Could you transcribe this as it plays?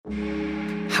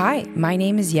Hi, my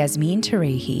name is Yasmin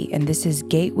Tarehi, and this is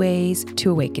Gateways to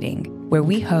Awakening, where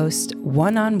we host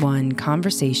one-on-one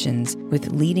conversations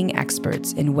with leading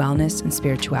experts in wellness and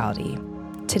spirituality.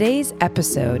 Today's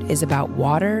episode is about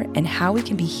water and how we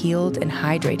can be healed and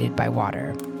hydrated by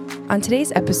water. On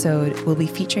today's episode, we'll be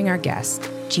featuring our guest,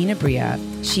 Gina Bria.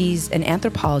 She's an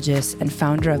anthropologist and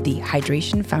founder of the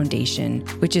Hydration Foundation,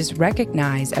 which is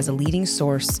recognized as a leading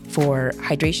source for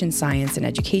hydration science and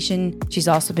education. She's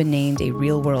also been named a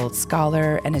real-world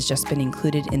scholar and has just been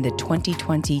included in the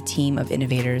 2020 team of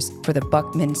innovators for the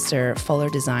Buckminster Fuller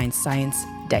Design Science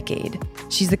Decade.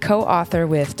 She's the co-author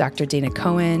with Dr. Dana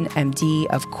Cohen, MD,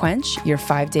 of Quench, Your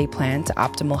 5-Day Plan to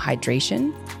Optimal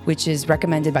Hydration, which is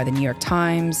recommended by the New York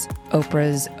Times,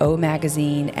 Oprah's O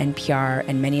Magazine, NPR,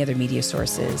 and many other media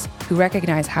sources, who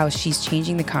recognize how she's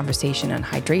changing the conversation on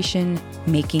hydration,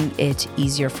 making it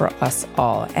easier for us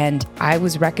all. And I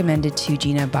was recommended to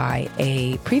Gina by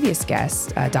a previous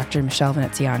guest, Dr. Michelle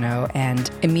Veneziano, and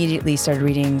immediately started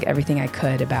reading everything I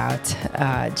could about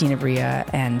Gina Bria,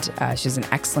 and she has an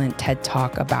excellent TED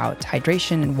Talk about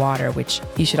hydration and water, which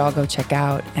you should all go check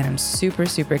out. And I'm super,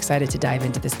 super excited to dive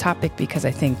into this topic because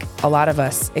I think a lot of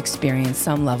us experience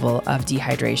some level of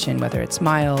dehydration, whether it's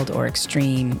mild or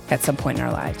extreme, at some point in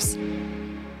our lives.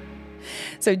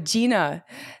 So Gina,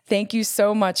 thank you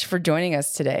so much for joining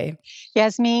us today.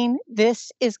 Yasmin,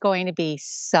 this is going to be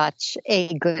such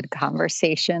a good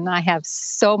conversation. I have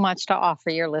so much to offer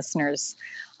your listeners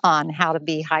on how to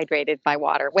be hydrated by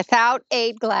water without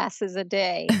 8 glasses a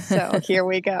day. So here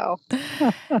we go.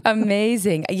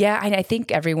 Amazing. Yeah, I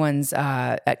think everyone's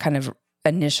kind of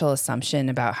initial assumption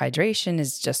about hydration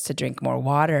is just to drink more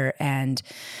water. And,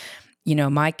 you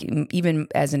know, even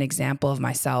as an example of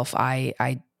myself, I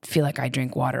feel like I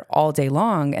drink water all day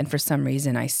long, and for some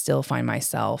reason I still find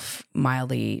myself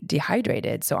mildly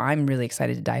dehydrated. So I'm really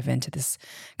excited to dive into this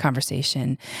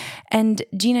conversation. And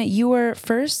Gina, you were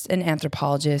first an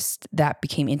anthropologist that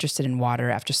became interested in water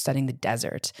after studying the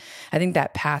desert. I think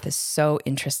that path is so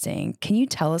interesting. Can you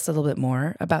tell us a little bit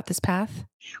more about this path?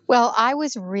 Well, I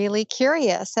was really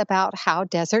curious about how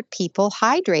desert people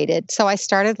hydrated. So I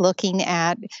started looking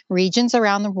at regions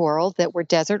around the world that were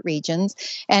desert regions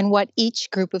and what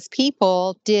each group of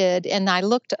people did. And I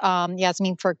looked,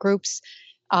 Yasmin, for groups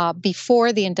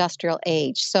before the industrial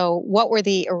age. So what were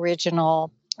the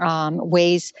original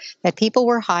ways that people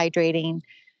were hydrating?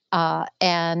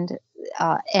 And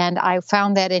I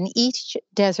found that in each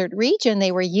desert region,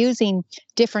 they were using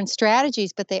different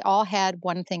strategies, but they all had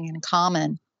one thing in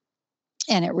common.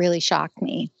 And it really shocked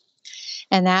me.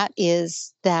 And that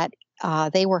is that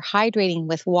they were hydrating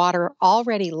with water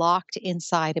already locked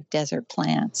inside of desert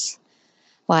plants,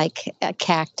 like a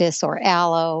cactus or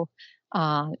aloe.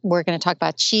 We're going to talk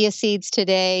about chia seeds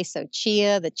today. So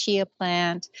the chia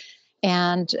plant,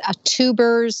 and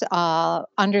tubers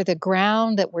under the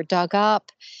ground that were dug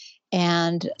up.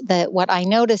 And what I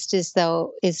noticed is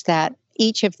that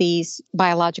each of these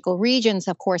biological regions,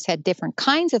 of course, had different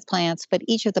kinds of plants, but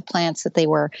each of the plants that they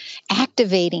were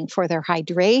activating for their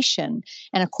hydration,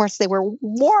 and of course, they were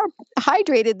more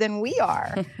hydrated than we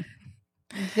are.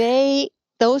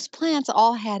 Those plants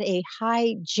all had a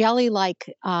high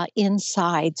jelly-like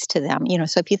insides to them. You know,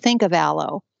 so if you think of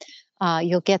aloe,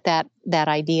 you'll get that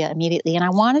idea immediately. And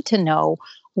I wanted to know,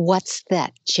 what's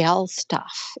that gel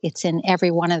stuff? It's in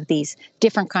every one of these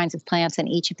different kinds of plants in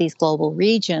each of these global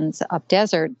regions of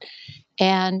desert.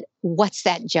 And what's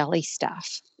that jelly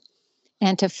stuff?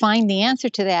 And to find the answer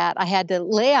to that, I had to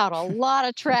lay out a lot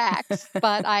of tracks.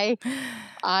 But I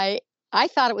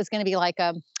thought it was going to be like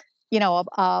a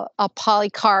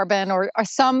polycarbon or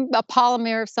a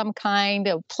polymer of some kind,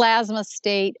 a plasma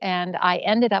state. And I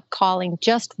ended up calling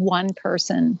just one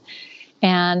person.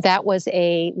 And that was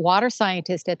a water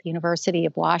scientist at the University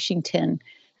of Washington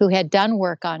who had done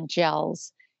work on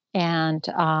gels and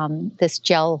this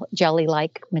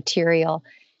jelly-like material,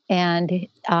 and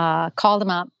called him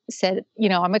up, said,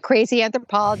 I'm a crazy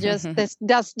anthropologist. This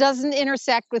doesn't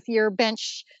intersect with your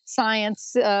bench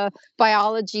science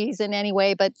biologies in any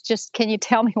way, but just can you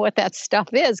tell me what that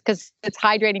stuff is? Because it's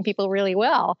hydrating people really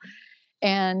well.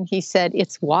 And he said,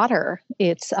 it's water.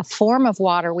 It's a form of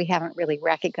water we haven't really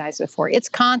recognized before. It's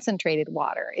concentrated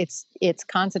water. It's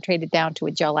concentrated down to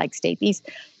a gel-like state. These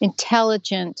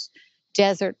intelligent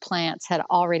desert plants had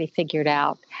already figured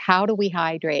out, how do we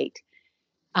hydrate?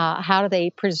 How do they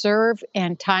preserve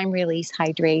and time-release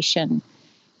hydration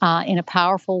in a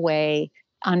powerful way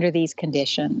under these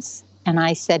conditions? And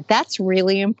I said, that's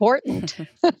really important.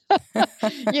 What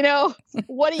do you know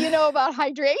about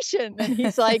hydration? And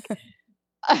he's like,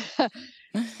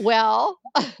 Well,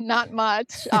 not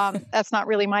much. That's not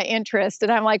really my interest.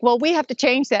 And I'm like, well, we have to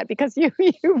change that because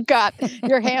you've got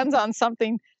your hands on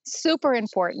something super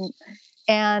important.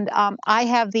 And I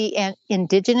have the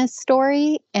indigenous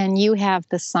story, and you have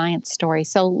the science story.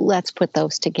 So let's put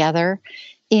those together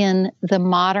in the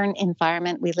modern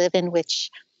environment we live in, which,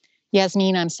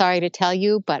 Yasmin, I'm sorry to tell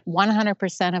you, but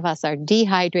 100% of us are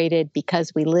dehydrated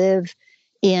because we live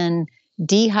in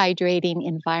dehydrating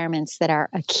environments that are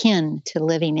akin to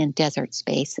living in desert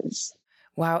spaces.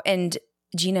 Wow. And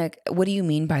Gina, what do you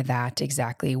mean by that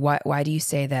exactly? Why do you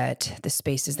say that the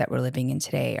spaces that we're living in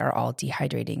today are all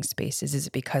dehydrating spaces? Is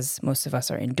it because most of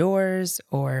us are indoors,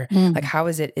 or like how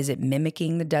is it? Is it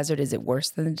mimicking the desert? Is it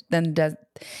worse is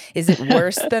it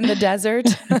worse than the desert?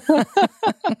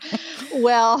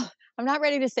 Well, I'm not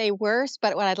ready to say worse,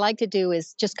 but what I'd like to do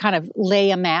is just kind of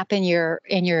lay a map in your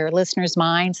listeners'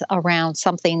 minds around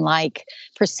something like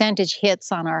percentage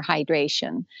hits on our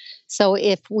hydration. So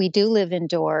if we do live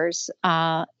indoors,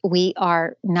 we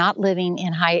are not living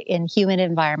in humid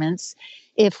environments.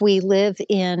 If we live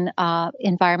in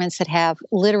environments that have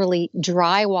literally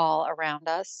drywall around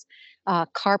us,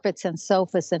 carpets and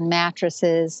sofas and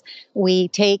mattresses, we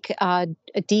take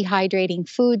dehydrating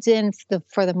foods in.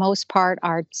 For the most part,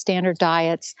 our standard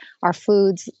diets, our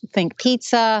foods, think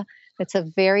pizza. It's a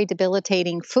very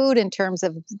debilitating food in terms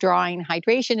of drawing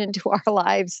hydration into our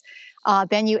lives.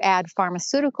 Then you add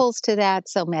pharmaceuticals to that.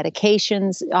 So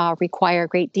medications require a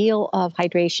great deal of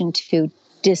hydration to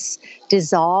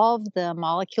dissolve the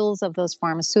molecules of those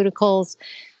pharmaceuticals.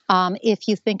 If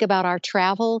you think about our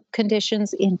travel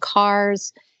conditions in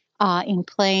cars, in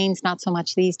planes, not so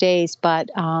much these days, but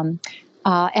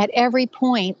at every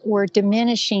point, we're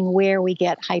diminishing where we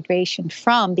get hydration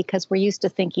from because we're used to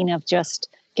thinking of just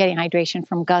getting hydration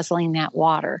from guzzling that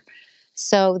water.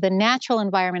 So the natural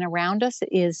environment around us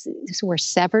we're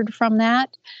severed from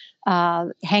that.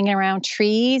 Hanging around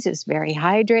trees is very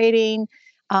hydrating.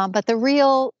 But the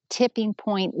real tipping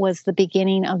point was the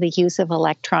beginning of the use of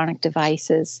electronic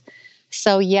devices.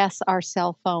 So yes, our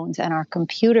cell phones and our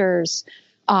computers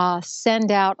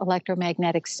send out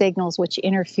electromagnetic signals which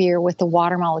interfere with the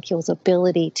water molecule's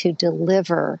ability to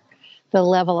deliver the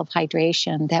level of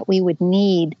hydration that we would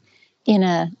need in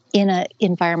a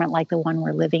environment like the one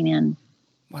we're living in.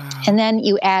 Wow. And then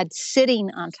you add sitting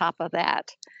on top of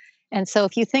that. And so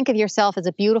if you think of yourself as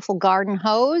a beautiful garden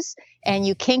hose and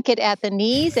you kink it at the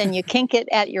knees and you kink it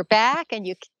at your back and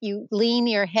you lean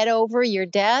your head over your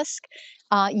desk,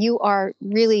 you are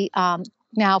really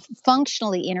now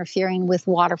functionally interfering with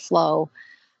water flow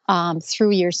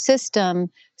through your system.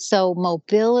 So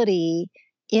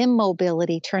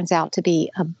immobility turns out to be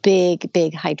a big,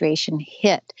 big hydration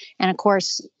hit. And of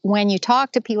course, when you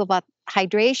talk to people about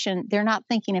hydration, they're not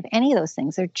thinking of any of those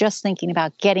things. They're just thinking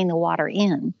about getting the water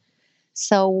in.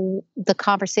 So the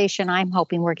conversation I'm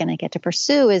hoping we're going to get to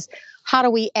pursue is how do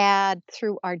we add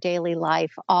through our daily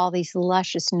life all these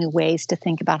luscious new ways to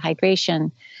think about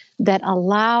hydration that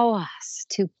allow us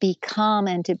to become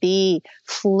and to be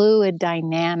fluid,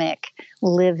 dynamic,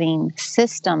 living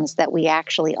systems that we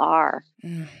actually are.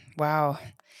 Wow.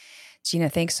 Gina,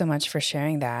 thanks so much for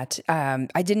sharing that.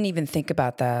 I didn't even think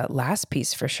about the last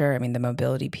piece for sure. I mean, the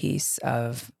mobility piece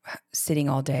of sitting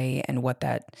all day and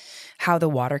how the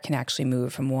water can actually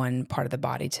move from one part of the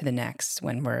body to the next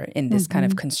when we're in this kind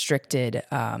of constricted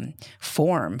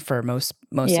form for most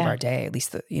of our day, at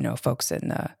least the folks in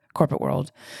the corporate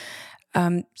world.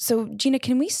 So Gina,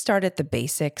 can we start at the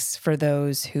basics for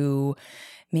those who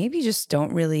maybe just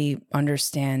don't really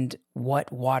understand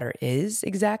what water is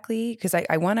exactly? Because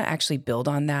I want to actually build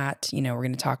on that. We're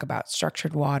going to talk about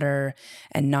structured water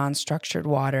and non-structured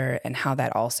water and how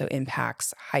that also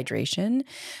impacts hydration.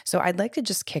 So I'd like to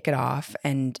just kick it off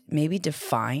and maybe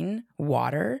define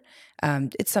water.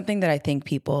 It's something that I think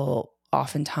people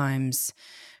oftentimes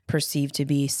perceive to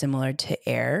be similar to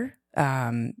air.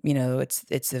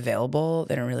 It's available.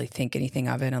 They don't really think anything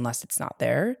of it unless it's not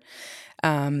there.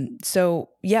 So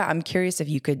yeah, I'm curious if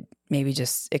you could maybe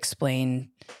just explain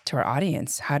to our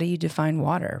audience, how do you define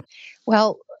water?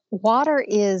 Well, water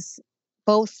is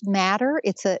both matter.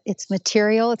 It's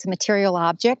material. It's a material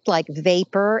object like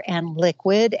vapor and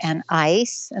liquid and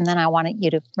ice. And then I wanted you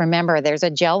to remember there's a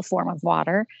gel form of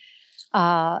water,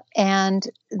 and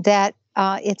that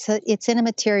it's in a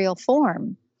material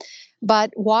form.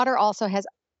 But water also has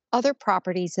other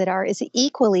properties that are as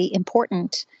equally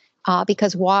important.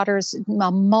 Because water's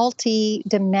a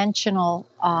multi-dimensional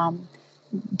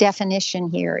definition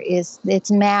here is it's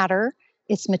matter,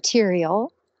 it's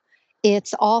material,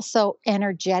 it's also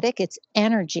energetic, it's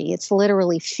energy, it's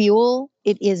literally fuel.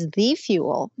 It is the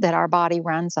fuel that our body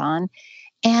runs on.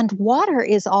 And water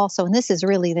is also, and this is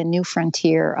really the new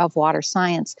frontier of water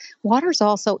science, water is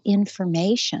also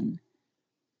information.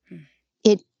 Hmm.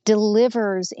 It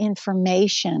delivers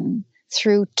information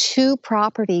through two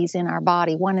properties in our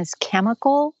body. One is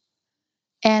chemical,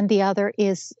 and the other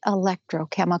is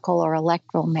electrochemical or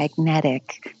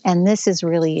electromagnetic. And this is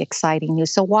really exciting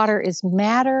news. So, water is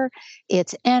matter,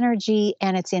 it's energy,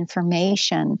 and it's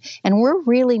information. And we're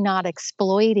really not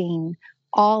exploiting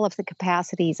all of the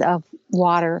capacities of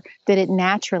water that it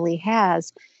naturally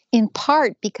has, in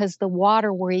part because the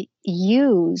water we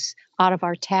use out of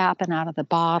our tap and out of the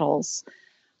bottles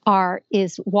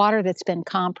is water that's been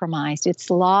compromised. It's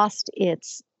lost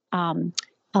its um,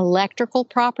 electrical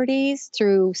properties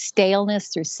through staleness,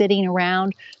 through sitting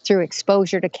around, through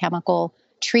exposure to chemical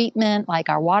treatment, like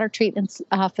our water treatment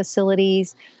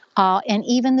facilities, and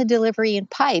even the delivery in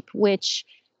pipe, which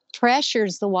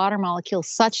pressures the water molecules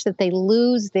such that they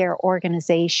lose their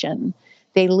organization,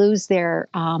 they lose their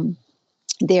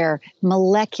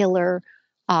molecular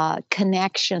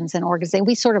connections and organization.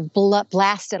 We sort of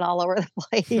blast it all over the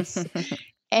place.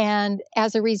 And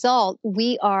as a result,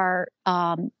 we are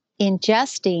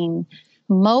ingesting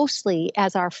mostly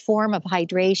as our form of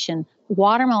hydration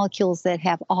water molecules that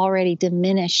have already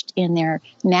diminished in their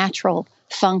natural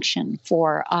function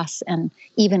for us and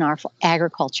even our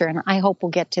agriculture. And I hope we'll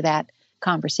get to that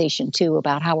conversation too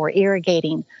about how we're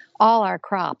irrigating all our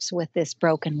crops with this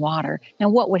broken water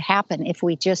and what would happen if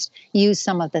we just use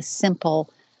some of the simple,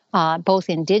 both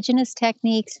indigenous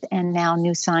techniques and now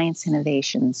new science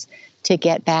innovations to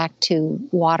get back to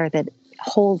water that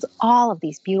holds all of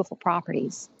these beautiful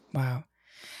properties. Wow.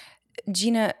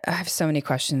 Gina, I have so many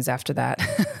questions after that.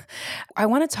 I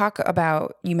want to talk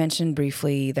about, you mentioned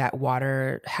briefly that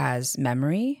water has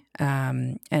memory,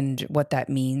 and what that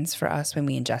means for us when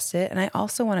we ingest it. And I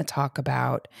also want to talk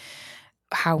about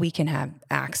how we can have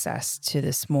access to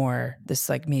this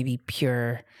like maybe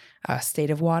pure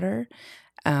state of water.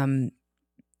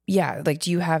 Yeah, like,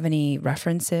 do you have any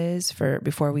references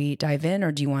before we dive in,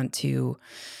 or do you want to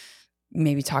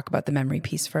maybe talk about the memory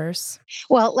piece first?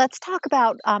 Well, let's talk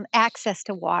about access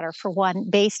to water for one,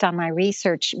 based on my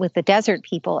research with the desert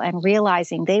people and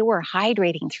realizing they were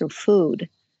hydrating through food,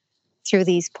 through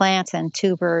these plants and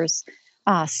tubers,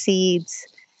 seeds,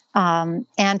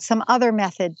 and some other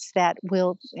methods that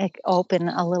we'll open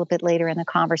a little bit later in the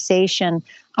conversation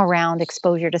around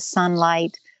exposure to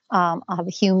sunlight, of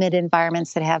humid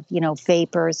environments that have,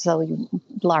 vapors. So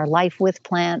our life with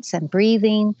plants and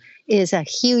breathing is a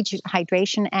huge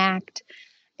hydration act.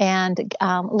 And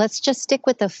let's just stick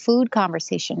with the food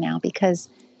conversation now, because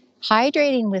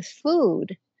hydrating with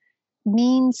food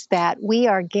means that we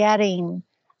are getting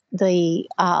the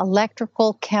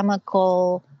electrical,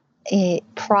 chemical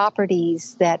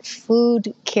properties that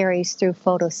food carries through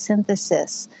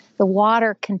photosynthesis. The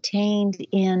water contained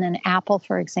in an apple,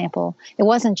 for example, it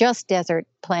wasn't just desert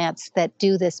plants that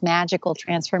do this magical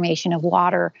transformation of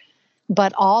water,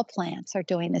 but all plants are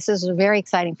doing this. This is very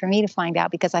exciting for me to find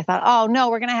out, because I thought, oh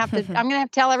no, I'm going to have to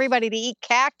tell everybody to eat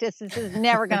cactus. This is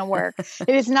never going to work.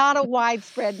 It is not a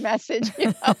widespread message.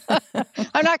 I'm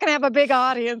not going to have a big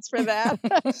audience for that.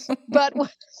 But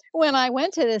when I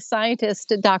went to this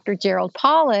scientist, Dr. Gerald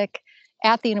Pollack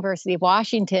at the University of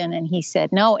Washington, and he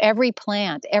said, no, every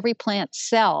plant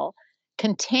cell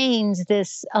contains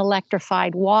this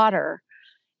electrified water.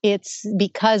 It's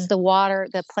because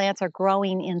the plants are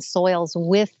growing in soils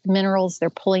with minerals.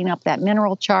 They're pulling up that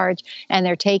mineral charge, and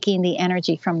they're taking the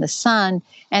energy from the sun,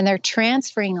 and they're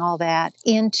transferring all that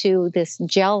into this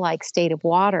gel-like state of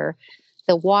water.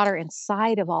 The water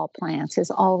inside of all plants is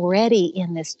already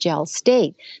in this gel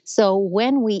state. So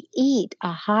when we eat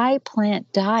a high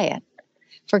plant diet,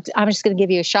 I'm just going to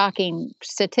give you a shocking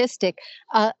statistic.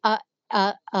 A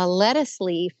lettuce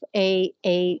leaf, a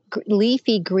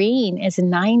leafy green, is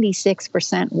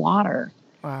 96% water.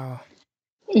 Wow.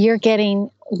 You're getting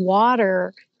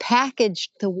water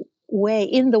packaged the way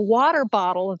in the water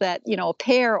bottle that, a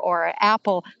pear or an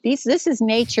apple. This is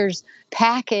nature's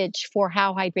package for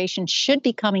how hydration should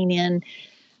be coming in,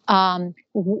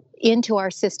 into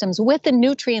our systems, with the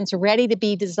nutrients ready to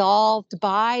be dissolved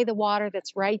by the water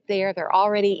that's right there. They're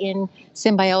already in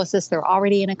symbiosis. They're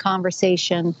already in a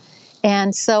conversation.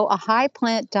 And so a high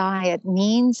plant diet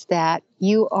means that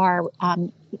you are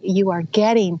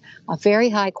getting a very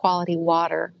high quality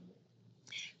water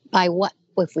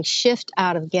if we shift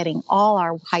out of getting all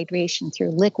our hydration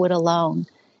through liquid alone,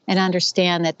 and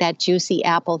understand that juicy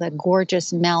apple, that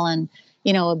gorgeous melon,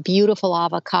 a beautiful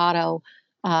avocado,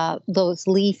 those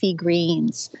leafy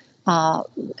greens, a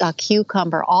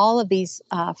cucumber, all of these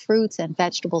fruits and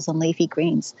vegetables and leafy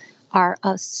greens are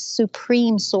a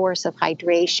supreme source of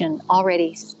hydration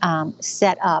already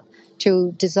set up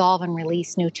to dissolve and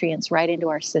release nutrients right into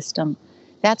our system.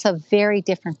 That's a very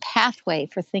different pathway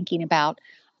for thinking about,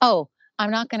 oh,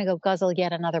 I'm not going to go guzzle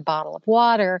yet another bottle of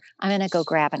water. I'm going to go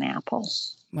grab an apple.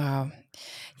 Wow.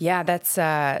 Yeah, that's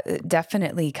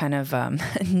definitely kind of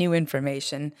new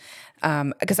information.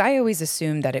 Because I always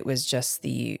assumed that it was just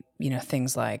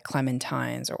things like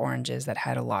clementines or oranges that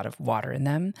had a lot of water in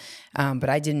them. But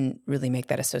I didn't really make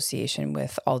that association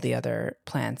with all the other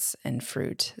plants and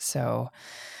fruit. So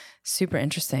super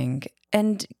interesting.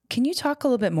 And can you talk a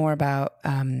little bit more about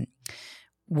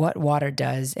what water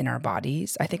does in our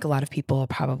bodies? I think a lot of people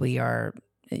probably have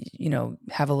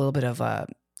a little bit of a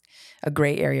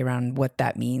gray area around what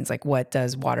that means. Like, what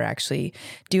does water actually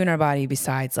do in our body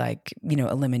besides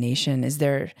elimination? Is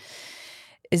there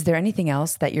anything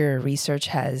else that your research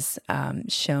has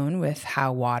shown with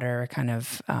how water kind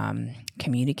of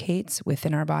communicates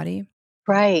within our body?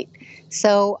 Right.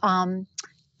 So,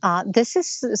 this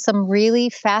is some really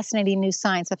fascinating new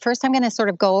science. But first, I'm going to sort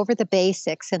of go over the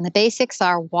basics. And the basics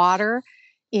are water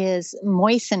is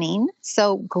moistening.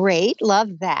 So, great.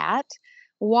 Love that.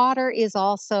 Water is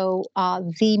also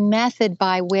the method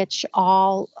by which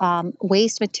all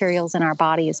waste materials in our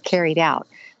body is carried out.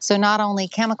 So, not only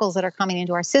chemicals that are coming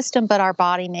into our system, but our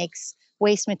body makes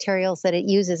waste materials that it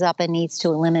uses up and needs to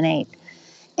eliminate.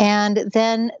 And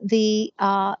then the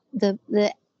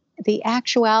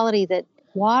actuality that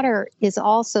water is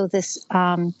also this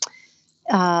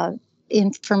uh,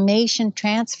 information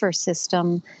transfer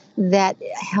system that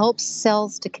helps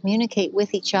cells to communicate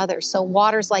with each other. So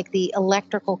water's like the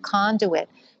electrical conduit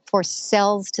for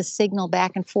cells to signal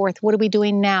back and forth. What are we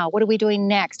doing now? What are we doing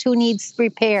next? Who needs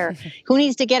repair? Who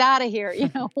needs to get out of here?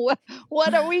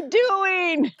 What are we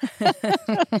doing?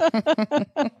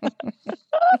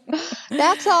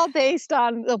 That's all based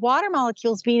on the water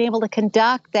molecules being able to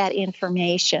conduct that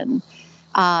information.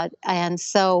 And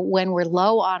so when we're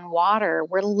low on water,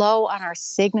 we're low on our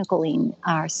signaling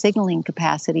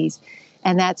capacities.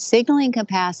 And that signaling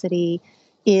capacity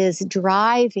is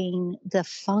driving the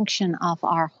function of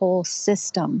our whole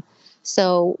system.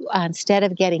 So instead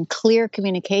of getting clear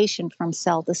communication from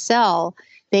cell to cell,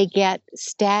 they get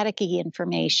staticky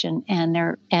information, and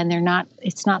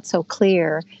it's not so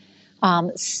clear.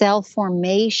 Cell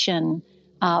formation,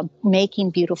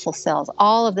 making beautiful cells.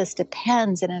 All of this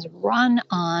depends and is run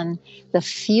on the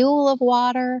fuel of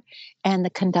water and the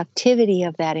conductivity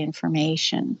of that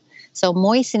information. So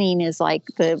moistening is like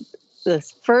the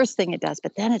first thing it does,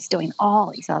 but then it's doing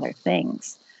all these other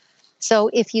things.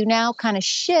 So if you now kind of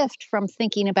shift from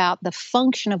thinking about the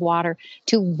function of water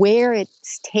to where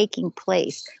it's taking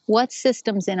place, what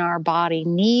systems in our body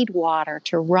need water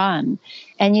to run,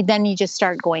 and then you just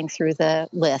start going through the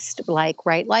list, like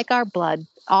our blood,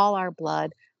 all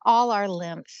our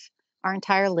lymph. Our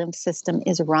entire lymph system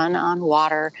is run on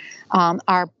water.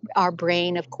 Our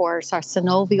brain, of course, our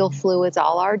synovial fluids,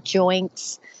 all our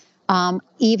joints,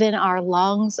 even our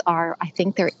lungs are, I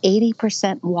think they're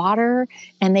 80% water,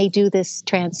 and they do this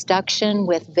transduction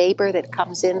with vapor that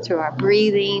comes in through our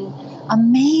breathing.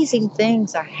 Amazing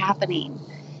things are happening.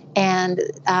 And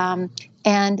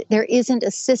there isn't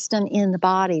a system in the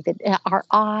body that our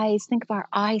eyes, think of our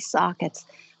eye sockets.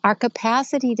 Our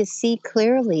capacity to see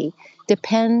clearly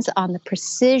depends on the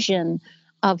precision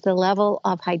of the level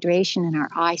of hydration in our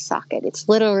eye socket. It's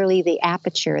literally the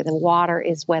aperture. The water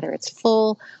is whether it's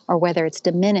full or whether it's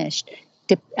diminished,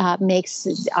 makes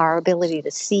our ability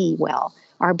to see well.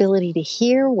 Our ability to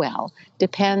hear well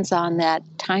depends on that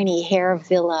tiny hair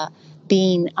villa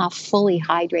being fully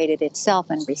hydrated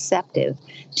itself and receptive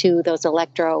to those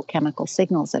electrochemical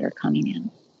signals that are coming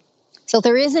in. So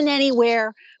there isn't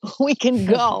anywhere we can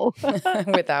go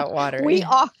without water.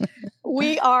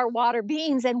 We are water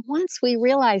beings, and once we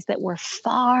realize that we're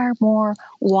far more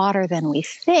water than we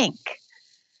think,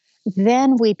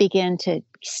 then we begin to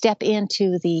step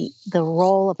into the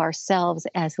role of ourselves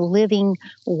as living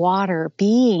water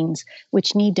beings,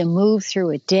 which need to move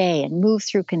through a day and move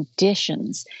through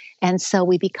conditions. And so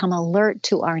we become alert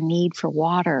to our need for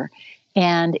water.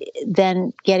 And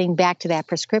then getting back to that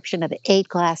prescription of 8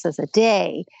 glasses a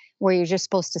day, where you're just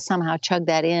supposed to somehow chug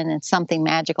that in and something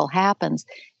magical happens,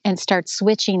 and start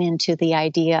switching into the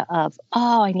idea of,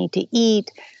 oh, I need to eat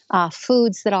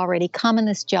foods that already come in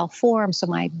this gel form, so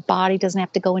my body doesn't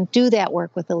have to go and do that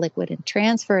work with the liquid and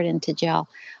transfer it into gel.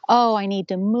 Oh, I need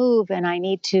to move, and I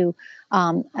need to,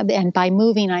 and by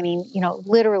moving, I mean,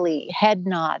 literally head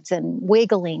nods and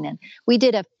wiggling. And we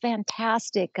did a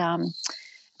fantastic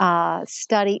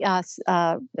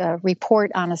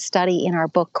report on a study in our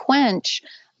book Quench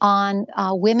on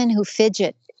women who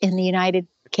fidget in the United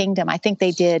Kingdom. I think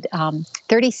they did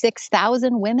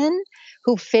 36,000 women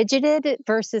who fidgeted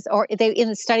versus, or they in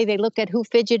the study they looked at who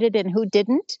fidgeted and who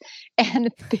didn't,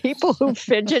 and people who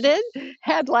fidgeted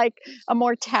had like a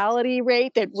mortality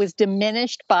rate that was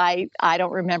diminished by, I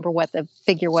don't remember what the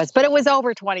figure was, but it was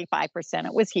over 25%.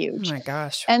 It was Oh huge. my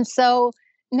gosh. And so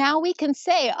now we can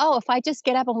say, oh, if I just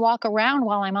get up and walk around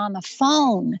while I'm on the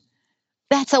phone,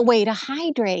 that's a way to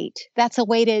hydrate. That's a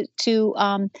way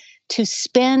to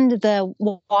spend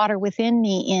the water within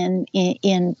me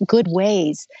in good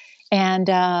ways. And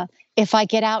if I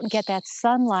get out and get that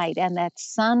sunlight, and that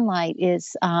sunlight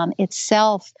is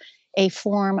itself a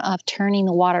form of turning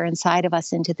the water inside of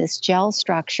us into this gel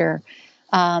structure.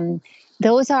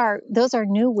 Those are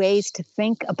new ways to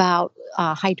think about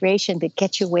hydration that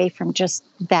get you away from just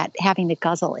that having to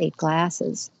guzzle 8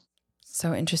 glasses.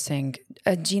 So interesting.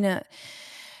 Gina,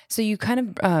 so you kind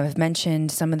of have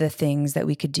mentioned some of the things that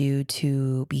we could do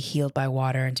to be healed by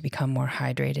water and to become more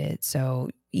hydrated. So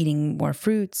eating more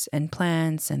fruits and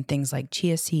plants and things like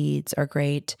chia seeds are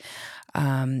great.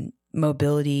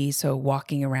 Mobility, so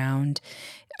walking around.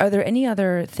 Are there any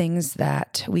other things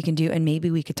that we can do? And maybe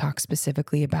we could talk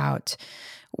specifically about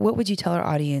what would you tell our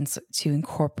audience to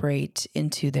incorporate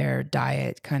into their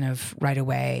diet kind of right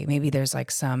away? Maybe there's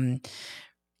like some,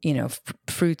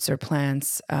 fruits or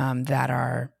plants that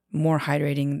are more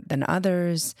hydrating than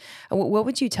others. What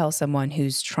would you tell someone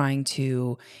who's trying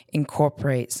to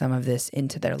incorporate some of this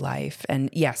into their life?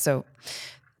 And so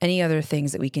any other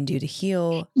things that we can do to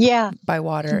heal by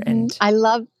water? Mm-hmm. And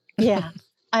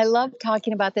I love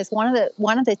talking about this. One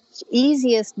of the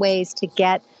easiest ways to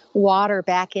get water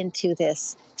back into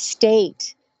this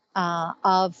state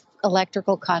of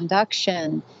electrical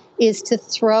conduction is to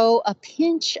throw a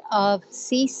pinch of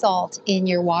sea salt in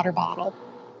your water bottle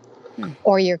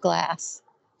or your glass.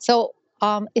 So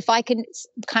if I can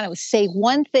kind of say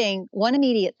one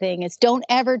immediate thing is don't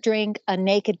ever drink a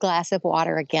naked glass of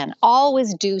water again.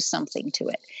 Always do something to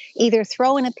it. Either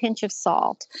throw in a pinch of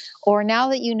salt, or now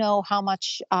that you know how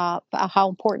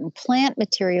important plant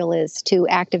material is to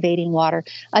activating water,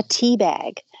 a tea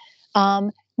bag.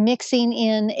 Mixing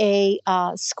in a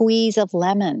squeeze of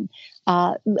lemon.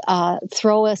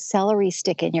 Throw a celery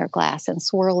stick in your glass and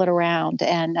swirl it around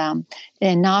and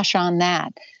nosh on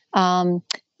that. A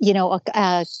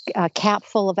cap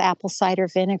full of apple cider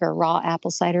vinegar, raw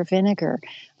apple cider vinegar,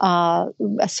 a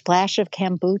splash of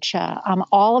kombucha.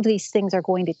 All of these things are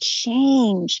going to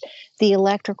change the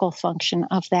electrical function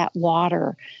of that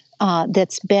water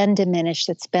that's been diminished,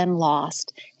 that's been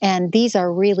lost. And these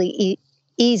are really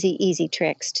easy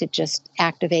tricks to just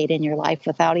activate in your life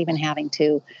without even having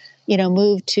to,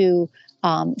 move to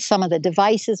some of the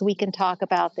devices we can talk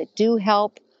about that do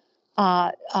help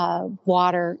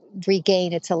water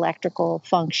regain its electrical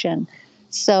function.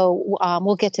 So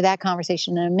we'll get to that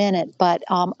conversation in a minute, but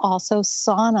also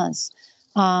saunas.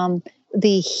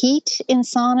 The heat in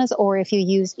saunas, or if you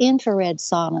use infrared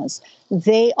saunas,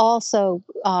 they also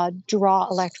draw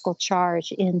electrical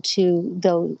charge into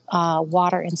the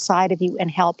water inside of you and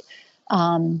help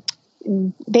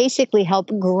basically help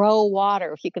grow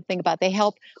water. If you could think about it, they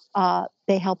help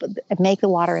make the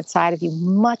water inside of you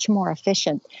much more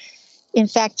efficient. In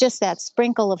fact, just that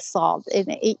sprinkle of salt.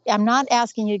 I'm not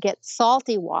asking you to get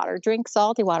salty water, drink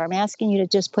salty water. I'm asking you to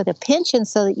just put a pinch in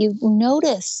so that you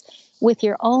notice with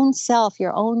your own self,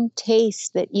 your own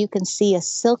taste, that you can see a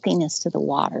silkiness to the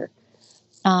water.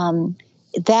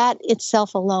 That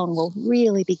itself alone will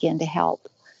really begin to help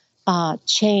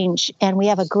change. And we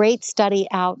have a great study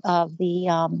out of the,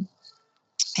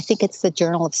 I think it's the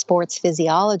Journal of Sports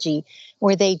Physiology,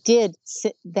 where they did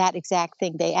that exact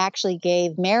thing. They actually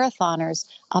gave marathoners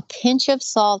a pinch of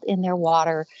salt in their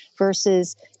water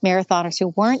versus marathoners who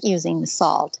weren't using the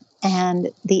salt. And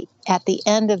at the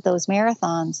end of those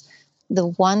marathons, the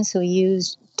ones who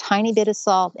used tiny bit of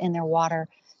salt in their water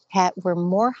were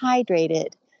more hydrated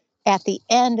at the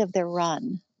end of their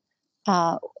run.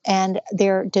 And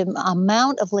the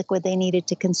amount of liquid they needed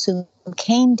to consume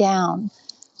came down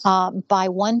by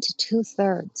 1 to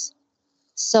 2/3.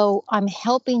 So I'm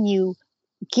helping you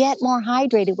get more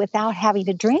hydrated without having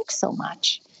to drink so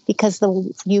much, because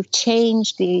you've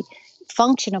changed the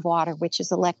function of water, which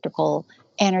is electrical,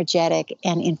 energetic,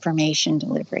 and information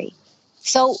delivery.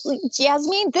 So,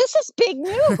 Yasmin, this is big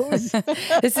news.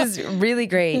 This is really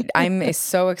great. I'm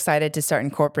so excited to start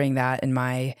incorporating that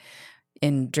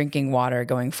in drinking water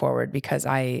going forward, because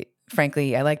I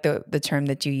frankly, I like the term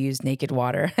that you use, naked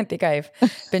water. I think I've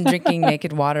been drinking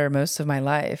naked water most of my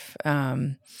life.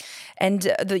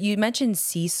 You mentioned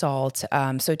sea salt.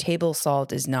 So table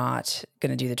salt is not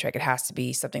going to do the trick. It has to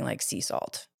be something like sea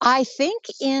salt. I think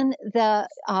in the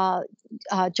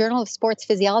Journal of Sports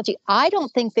Physiology, I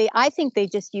think they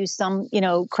just use some,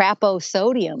 crapo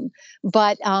sodium.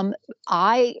 But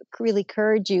I really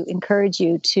encourage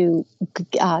you to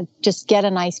just get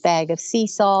a nice bag of sea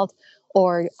salt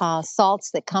or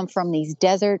salts that come from these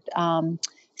desert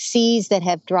seas that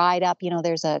have dried up.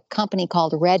 There's a company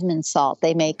called Redmond Salt.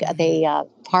 They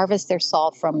harvest their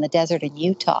salt from the desert in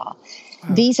Utah.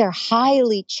 Wow. These are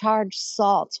highly charged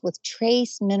salts with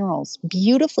trace minerals,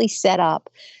 beautifully set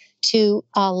up to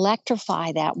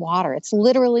electrify that water. It's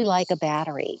literally like a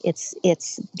battery.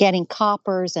 It's getting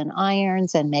coppers and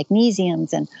irons and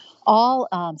magnesiums and all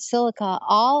silica,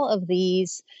 all of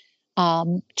these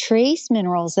trace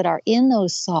minerals that are in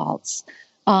those salts.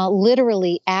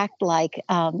 Literally act like,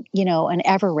 an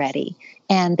ever-ready,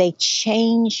 and they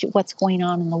change what's going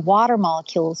on in the water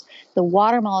molecules. The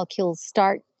water molecules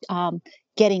start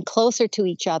getting closer to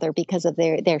each other because of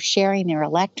they're sharing their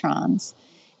electrons.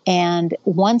 And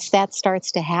once that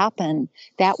starts to happen,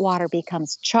 that water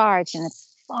becomes charged, and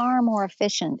it's far more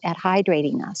efficient at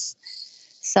hydrating us.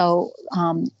 So,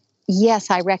 yes,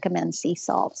 I recommend sea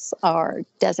salts or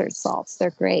desert salts.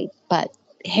 They're great, but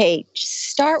hey, just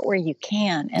start where you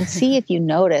can and see if you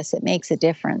notice it makes a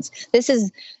difference. This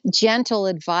is gentle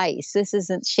advice. This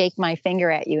isn't shake my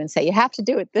finger at you and say, you have to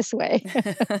do it this way.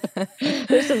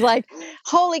 This is like,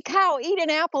 holy cow, eat an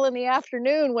apple in the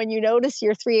afternoon when you notice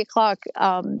your 3 o'clock,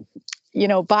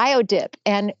 bio dip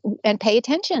and pay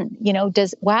attention.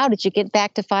 Did you get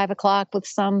back to 5 o'clock with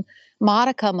some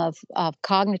modicum of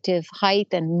cognitive height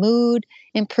and mood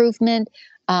improvement?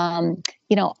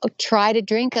 Try to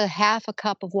drink a half a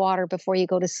cup of water before you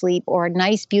go to sleep, or a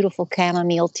nice, beautiful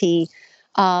chamomile tea.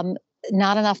 Not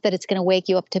enough that it's going to wake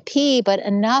you up to pee, but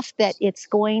enough that it's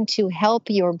going to help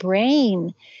your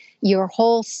brain, your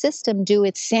whole system do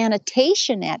its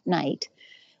sanitation at night,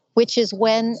 which is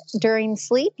when during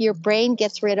sleep, your brain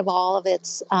gets rid of all of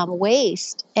its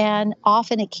waste. And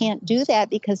often it can't do that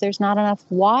because there's not enough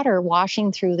water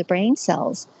washing through the brain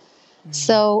cells.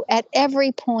 So at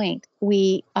every point,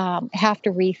 we have to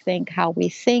rethink how we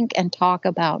think and talk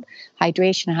about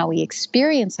hydration, how we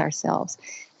experience ourselves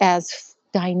as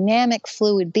dynamic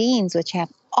fluid beings, which have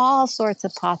all sorts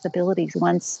of possibilities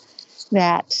once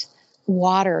that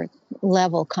water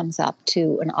level comes up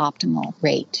to an optimal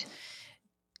rate.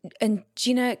 And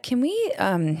Gina, can we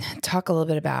talk a little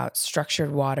bit about structured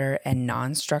water and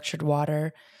non-structured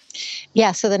water?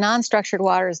 Yeah, so the non-structured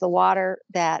water is the water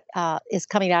that is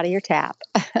coming out of your tap.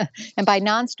 And by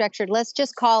non-structured, let's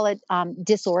just call it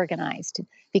disorganized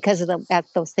because of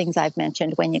those things I've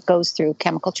mentioned, when it goes through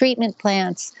chemical treatment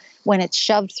plants, when it's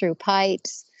shoved through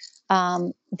pipes.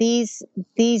 These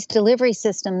delivery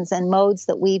systems and modes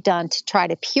that we've done to try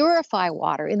to purify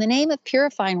water, in the name of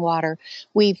purifying water,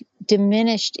 we've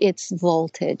diminished its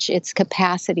voltage, its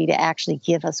capacity to actually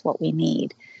give us what we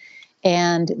need.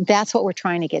 And that's what we're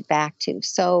trying to get back to.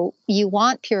 So you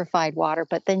want purified water,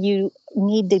 but then you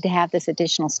need to have this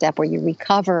additional step where you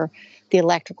recover the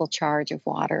electrical charge of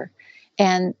water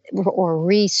or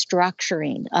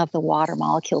restructuring of the water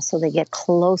molecules so they get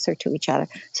closer to each other.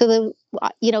 So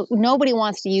nobody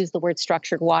wants to use the word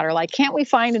structured water. Like, can't we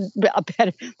find a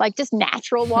better, like just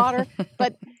natural water?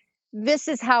 But this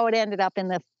is how it ended up in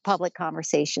the public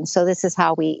conversation. So this is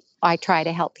how I try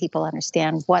to help people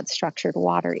understand what structured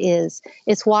water is.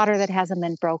 It's water that hasn't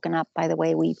been broken up by the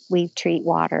way we treat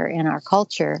water in our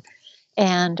culture.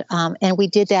 And we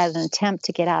did that in an attempt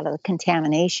to get out of the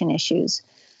contamination issues,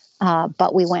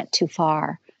 but we went too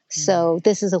far. So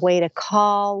this is a way to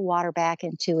call water back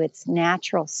into its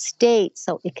natural state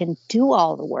so it can do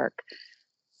all the work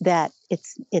that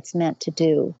it's meant to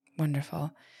do.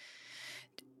 Wonderful.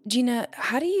 Gina,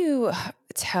 how do you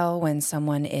tell when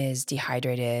someone is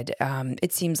dehydrated?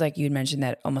 It seems like you'd mentioned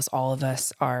that almost all of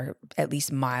us are at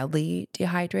least mildly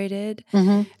dehydrated.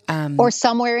 Mm-hmm. Or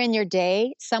somewhere in your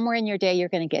day, you're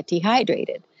going to get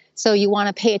dehydrated. So you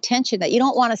want to pay attention that you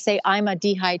don't want to say, I'm a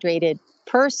dehydrated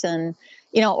person,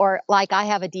 or like I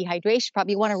have a dehydration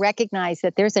problem. You want to recognize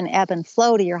that there's an ebb and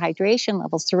flow to your hydration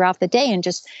levels throughout the day, and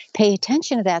just pay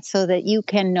attention to that so that you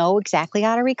can know exactly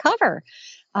how to recover.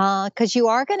 Because you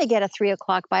are going to get a 3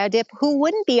 o'clock biodip. Who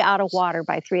wouldn't be out of water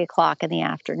by 3 o'clock in the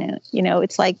afternoon?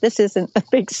 It's like, this isn't a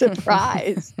big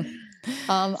surprise.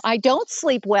 I don't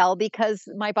sleep well because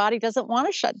my body doesn't want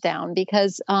to shut down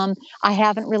because I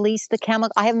haven't released the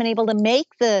chemical. I haven't been able to make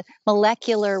the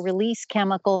molecular release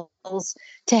chemicals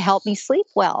to help me sleep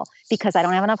well because I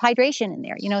don't have enough hydration in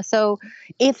there. So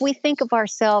if we think of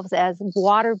ourselves as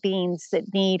water beings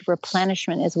that need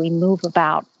replenishment as we move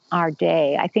about our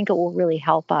day, I think it will really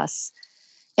help us.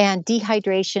 And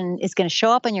dehydration is going to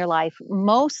show up in your life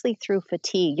mostly through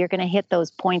fatigue. You're going to hit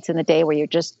those points in the day where you're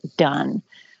just done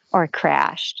or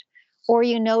crashed, or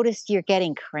you notice you're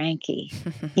getting cranky.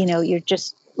 You're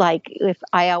just like, if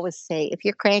I always say, if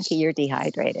you're cranky, you're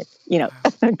dehydrated.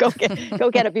 Go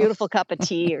get a beautiful cup of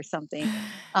tea or something.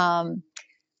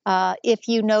 If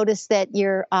you notice that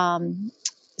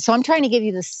so I'm trying to give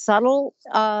you the subtle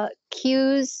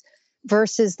cues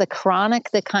versus the chronic,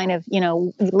 the kind of,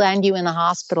 land you in the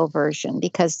hospital version,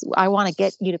 because I want to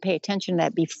get you to pay attention to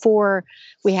that before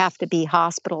we have to be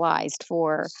hospitalized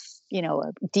for,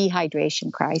 a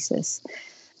dehydration crisis.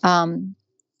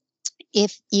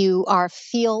 If you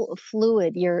feel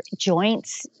fluid, your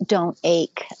joints don't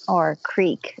ache or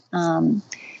creak.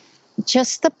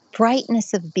 Just the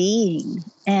brightness of being.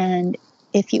 And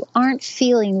if you aren't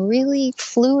feeling really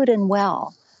fluid and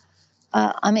well,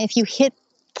 if you hit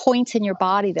points in your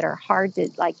body that are hard to,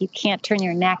 like, you can't turn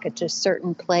your neck at a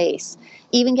certain place,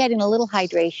 even getting a little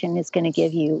hydration is going to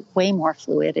give you way more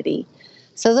fluidity.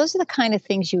 So those are the kind of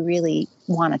things you really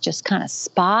want to just kind of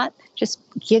spot. Just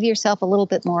give yourself a little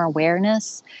bit more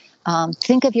awareness.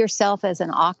 Think of yourself as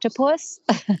an octopus.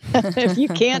 If you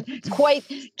can't quite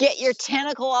get your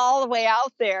tentacle all the way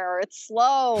out there, or it's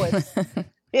slow,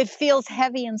 it feels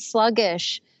heavy and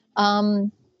sluggish.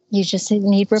 You just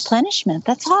need replenishment.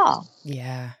 That's all.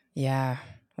 Yeah. Yeah.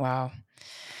 Wow.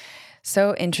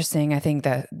 So interesting. I think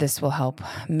that this will help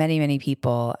many, many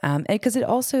people. Because it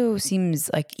also seems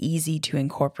like easy to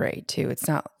incorporate too. It's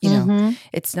not,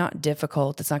 it's not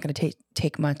difficult. It's not going to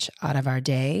take much out of our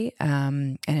day.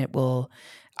 And it will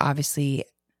obviously,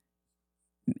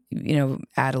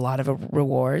 add a lot of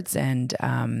rewards and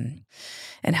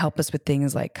help us with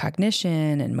things like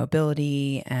cognition and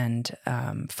mobility and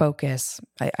focus.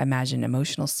 I imagine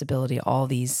emotional stability, all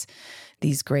these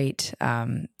great,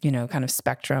 kind of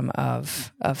spectrum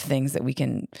of things that we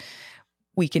can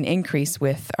increase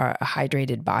with a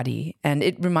hydrated body. And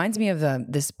it reminds me of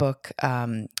this book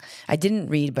I didn't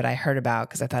read, but I heard about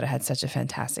because I thought it had such a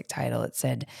fantastic title. It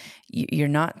said, "You're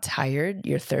not tired,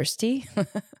 you're thirsty."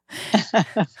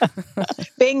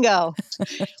 Bingo.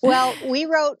 Well, we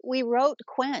wrote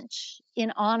Quench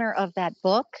in honor of that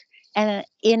book, and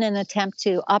in an attempt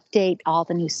to update all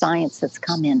the new science that's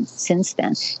come in since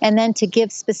then, and then to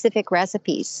give specific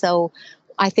recipes. So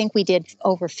I think we did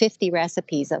over 50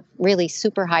 recipes of really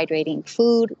super hydrating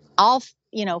food, all,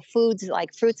 foods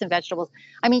like fruits and vegetables.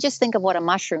 I mean, just think of what a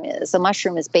mushroom is. A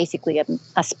mushroom is basically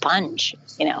a sponge.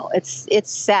 It's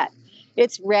set.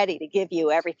 It's ready to give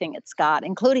you everything it's got,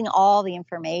 including all the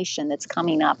information that's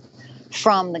coming up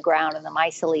from the ground and the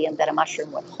mycelium that a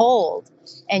mushroom would hold.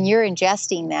 And you're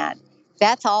ingesting that.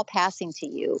 That's all passing to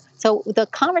you. So the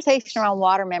conversation around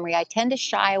water memory, I tend to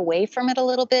shy away from it a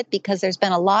little bit because there's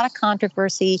been a lot of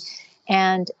controversy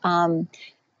and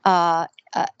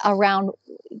around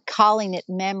calling it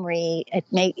memory.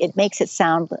 It makes it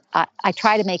sound, I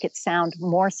try to make it sound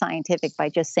more scientific by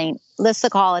just saying, let's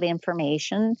call it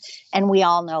information. And we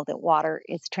all know that water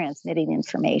is transmitting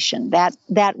information. That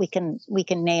we can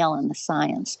nail in the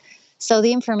science. So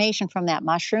the information from that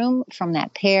mushroom, from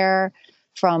that pear,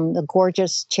 from the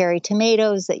gorgeous cherry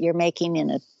tomatoes that you're making in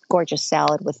a gorgeous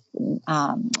salad with,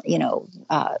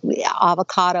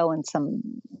 avocado and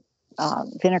some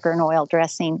vinegar and oil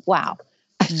dressing. Wow.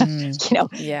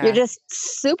 Yeah. You're just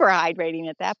super hydrating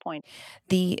at that point.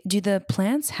 Do the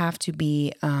plants have to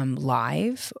be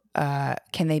live?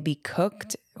 Can they be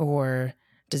cooked, or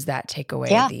does that take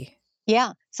away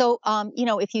Yeah. So,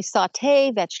 if you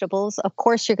saute vegetables, of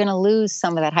course, you're going to lose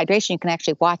some of that hydration. You can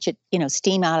actually watch it,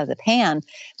 steam out of the pan,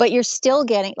 but you're still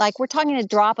getting, like, we're talking a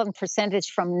drop in percentage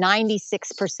from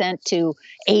 96% to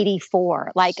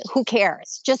 84. Like, who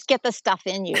cares? Just get the stuff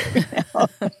in you.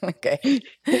 Okay.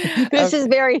 This is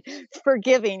very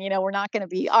forgiving. We're not going to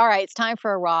be, all right, it's time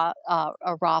for a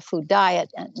raw food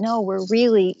diet. And no, we're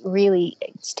really, really,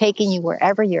 it's taking you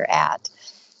wherever you're at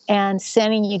and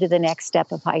sending you to the next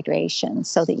step of hydration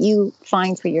so that you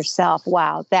find for yourself,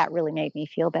 wow, that really made me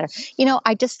feel better.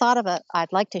 I just thought of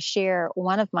I'd like to share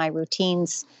one of my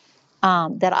routines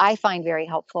that I find very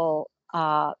helpful,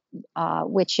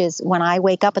 which is when I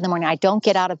wake up in the morning, I don't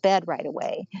get out of bed right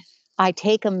away. I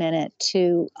take a minute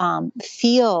to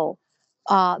feel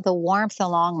the warmth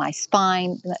along my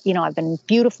spine. I've been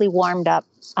beautifully warmed up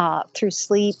through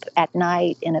sleep at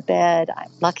night in a bed.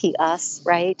 Lucky us,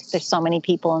 right? There's so many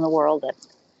people in the world that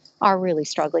are really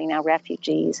struggling now,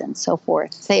 refugees and so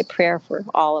forth. Say a prayer for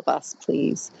all of us,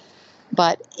 please.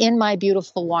 But in my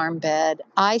beautiful warm bed,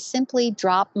 I simply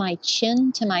drop my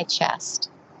chin to my chest,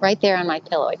 right there on my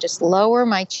pillow. I just lower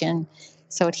my chin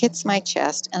so it hits my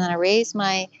chest, and then I raise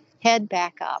my head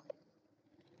back up.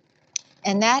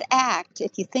 And that act,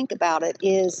 if you think about it,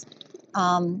 is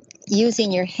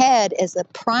using your head as a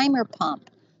primer pump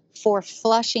for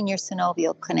flushing your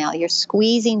synovial canal. You're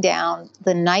squeezing down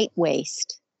the night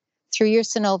waste through your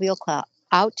synovial canal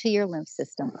out to your lymph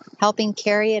system, helping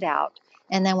carry it out.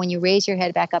 And then when you raise your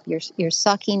head back up, you're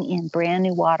sucking in brand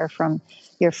new water from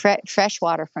your fresh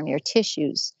water from your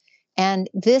tissues. And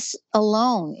this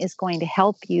alone is going to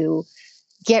help you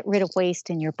get rid of waste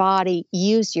in your body,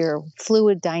 use your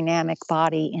fluid dynamic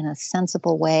body in a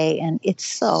sensible way. And it's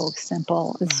so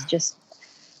simple. It's just,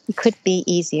 it could be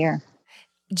easier.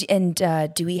 And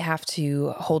do we have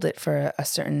to hold it for a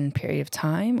certain period of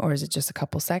time, or is it just a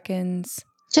couple seconds?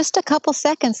 Just a couple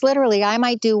seconds, literally. I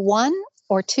might do 1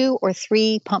 or 2 or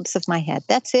 3 pumps of my head.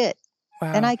 That's it.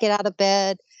 Wow. Then I get out of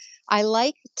bed. I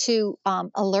like to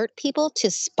alert people to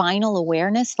spinal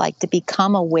awareness, like to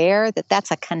become aware that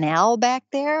that's a canal back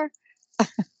there.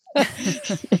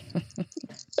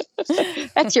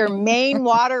 That's your main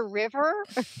water river.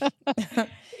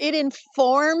 It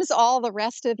informs all the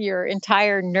rest of your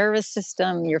entire nervous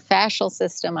system, your fascial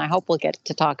system. I hope we'll get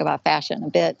to talk about fascia in a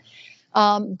bit.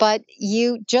 But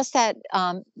you just that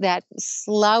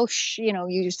slouch,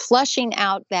 you're just flushing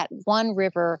out that one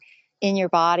river in your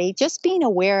body, just being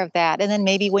aware of that. And then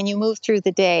maybe when you move through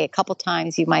the day, a couple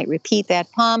times you might repeat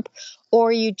that pump,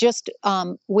 or you just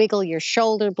wiggle your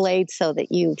shoulder blades so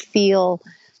that you feel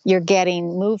you're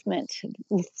getting movement,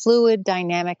 fluid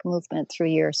dynamic movement through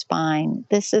your spine.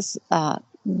 This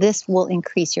will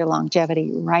increase your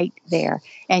longevity right there,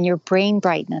 and your brain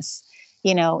brightness.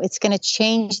 It's going to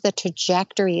change the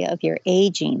trajectory of your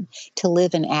aging to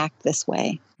live and act this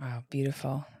way. Wow,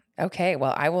 beautiful. Okay,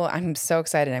 well, I'm so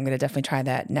excited. I'm going to definitely try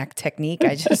that neck technique.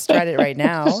 I just tried it right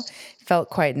now.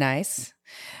 Felt quite nice.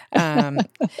 And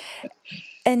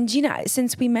Gina,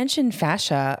 since we mentioned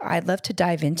fascia, I'd love to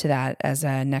dive into that as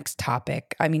a next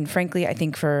topic. I mean, frankly, I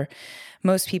think for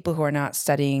most people who are not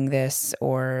studying this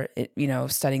or,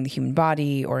 studying the human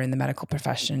body or in the medical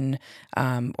profession,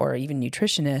 or even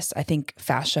nutritionists, I think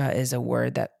fascia is a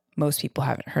word that most people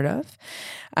haven't heard of.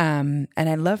 And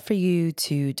I'd love for you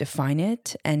to define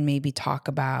it and maybe talk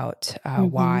about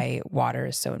why water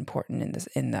is so important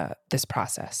in this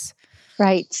process.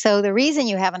 Right. So the reason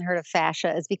you haven't heard of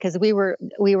fascia is because we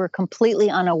were completely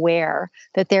unaware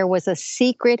that there was a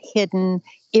secret hidden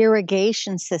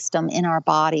irrigation system in our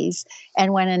bodies.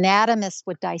 And when anatomists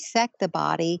would dissect the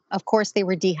body, of course, they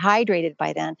were dehydrated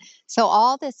by then. So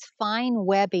all this fine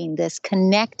webbing, this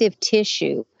connective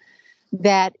tissue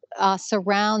that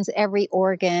surrounds every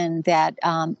organ that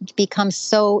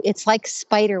becomes it's like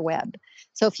spider web.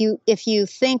 So if you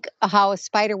think how a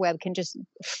spider web can just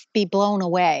be blown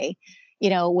away,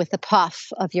 with the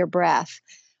puff of your breath,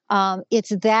 it's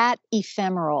that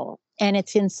ephemeral, and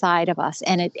it's inside of us,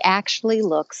 and it actually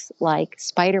looks like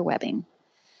spider webbing.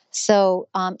 So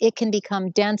it can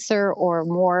become denser or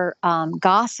more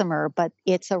gossamer, but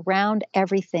it's around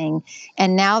everything.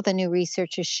 And now the new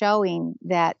research is showing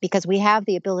that because we have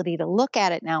the ability to look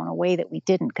at it now in a way that we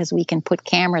didn't, because we can put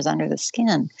cameras under the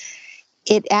skin,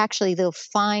 it actually, the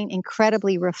fine,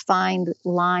 incredibly refined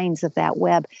lines of that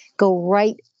web go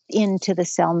right into the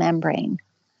cell membrane.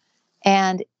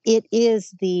 And it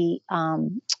is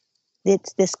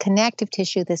it's this connective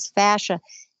tissue, this fascia,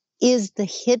 is the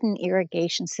hidden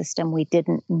irrigation system we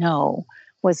didn't know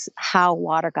was how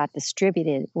water got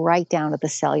distributed right down to the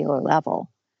cellular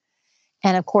level.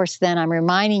 And of course, then I'm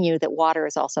reminding you that water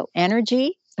is also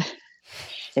energy,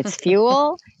 it's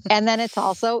fuel, and then it's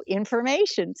also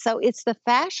information. So it's the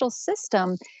fascial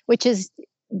system which is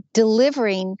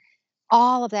delivering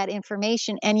all of that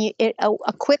information. And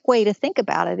a quick way to think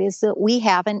about it is that we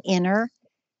have an inner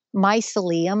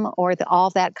mycelium, or all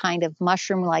that kind of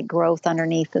mushroom-like growth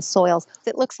underneath the soils.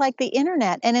 It looks like the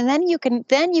internet. And then you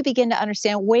begin to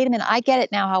understand, wait a minute, I get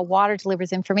it now how water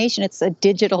delivers information. It's a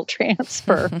digital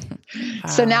transfer.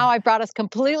 So now I've brought us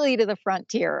completely to the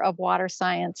frontier of water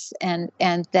science, and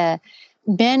the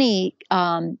many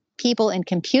people in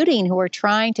computing who are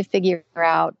trying to figure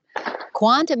out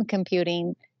quantum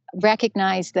computing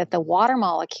recognize that the water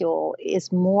molecule is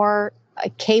more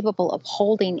capable of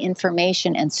holding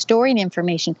information and storing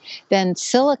information than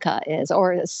silica is,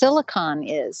 or silicon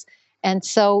is. And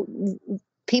so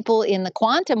people in the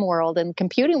quantum world and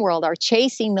computing world are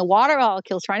chasing the water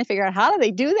molecules, trying to figure out how do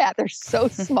they do that? They're so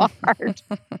smart.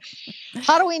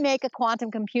 How do we make a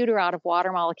quantum computer out of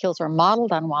water molecules or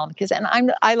modeled on water molecules? And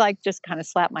I like just kind of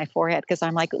slap my forehead because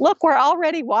I'm like, look, we're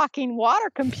already walking water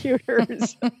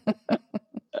computers.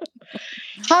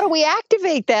 How do we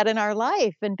activate that in our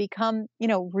life and become,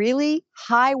 really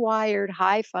high wired,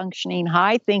 high functioning,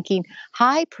 high thinking,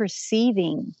 high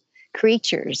perceiving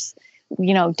creatures,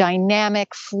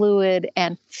 dynamic, fluid,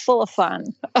 and full of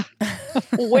fun.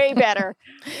 way better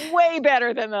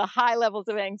than the high levels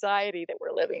of anxiety that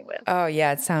we're living with. Oh,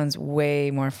 yeah. It sounds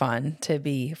way more fun to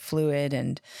be fluid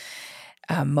and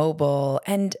mobile.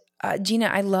 And Gina,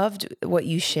 I loved what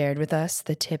you shared with us,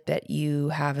 the tip that you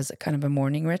have as a kind of a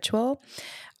morning ritual.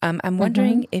 I'm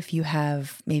wondering if you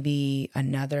have maybe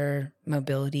another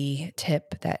mobility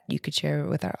tip that you could share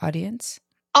with our audience.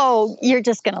 Oh, you're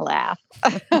just going to laugh.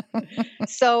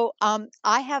 So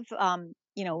I have,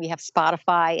 we have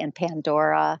Spotify and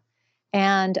Pandora.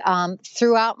 And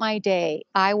throughout my day,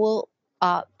 I will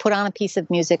put on a piece of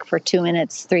music for 2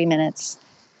 minutes, 3 minutes,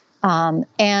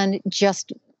 and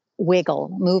just wiggle,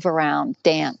 move around,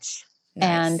 dance.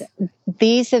 Nice. And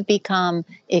these have become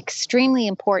extremely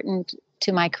important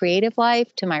to my creative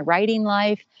life, to my writing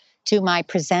life, to my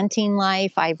presenting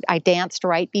life. I danced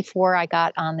right before I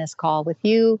got on this call with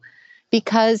you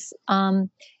because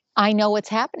I know what's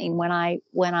happening when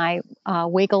I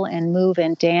wiggle and move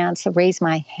and dance, raise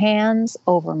my hands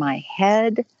over my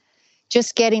head,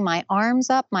 just getting my arms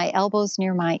up, my elbows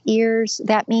near my ears.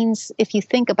 That means if you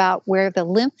think about where the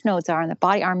lymph nodes are in the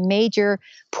body, our major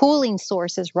pooling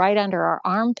source is right under our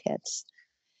armpits.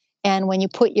 And when you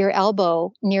put your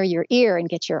elbow near your ear and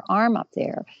get your arm up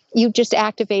there, you've just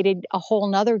activated a whole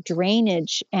nother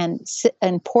drainage and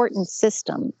important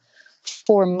system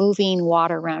for moving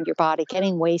water around your body,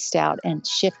 getting waste out, and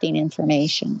shifting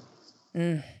information.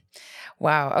 Mm.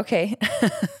 Wow. Okay.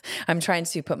 I'm trying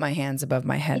to put my hands above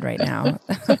my head right now.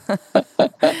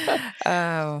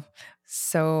 Oh,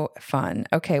 so fun.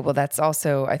 Okay. Well, that's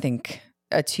also, I think,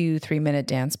 a 2-3 minute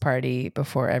dance party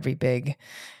before every big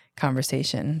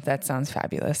conversation. That sounds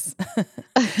fabulous.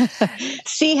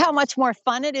 See how much more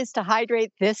fun it is to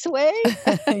hydrate this way?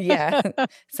 Yeah.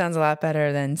 Sounds a lot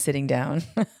better than sitting down.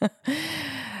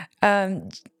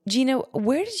 Gina,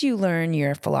 where did you learn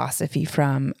your philosophy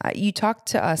from? You talked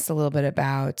to us a little bit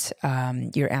about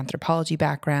your anthropology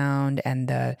background and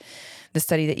the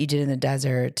study that you did in the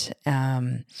desert.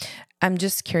 I'm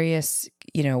just curious,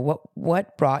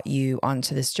 what brought you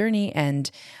onto this journey, and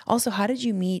also how did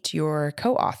you meet your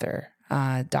co-author,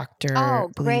 Dr.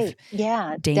 Oh, great.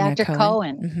 Yeah, Dana Dr.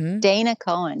 Cohen. Mm-hmm. Dana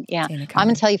Cohen. Yeah. Dana Cohen. I'm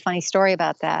going to tell you a funny story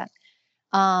about that.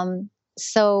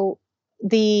 So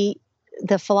the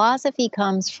philosophy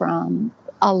comes from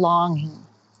a longing,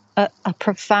 a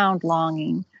profound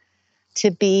longing to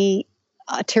be,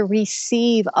 to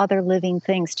receive other living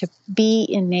things, to be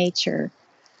in nature.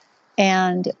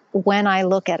 And when I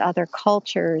look at other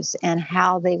cultures and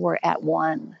how they were at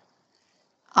one,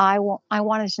 I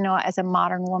wanted to know as a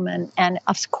modern woman, and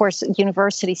of course,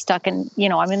 university stuck in,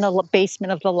 I'm in the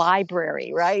basement of the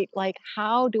library, right? Like,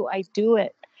 how do I do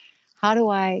it? How do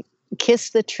I kiss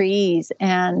the trees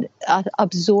and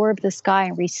absorb the sky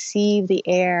and receive the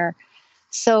air?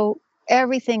 So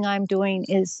everything I'm doing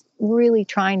is really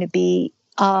trying to be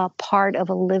a part of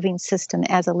a living system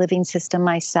as a living system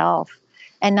myself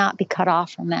and not be cut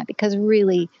off from that, because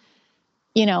really,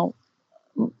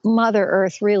 Mother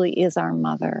Earth really is our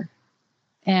mother.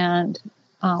 And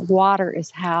water is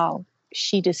how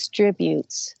she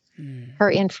distributes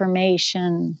her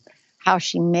information, how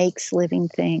she makes living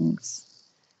things,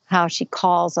 how she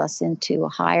calls us into a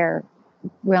higher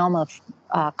realm of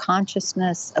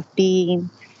consciousness, of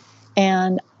being.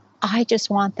 And I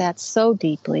just want that so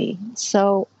deeply.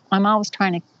 So I'm always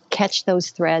trying to catch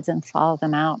those threads and follow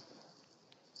them out.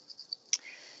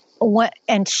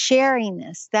 And sharing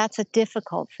this, that's a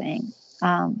difficult thing.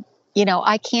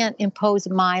 I can't impose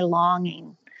my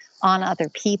longing on other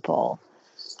people.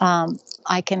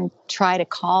 I can try to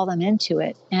call them into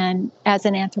it. And as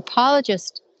an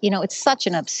anthropologist, it's such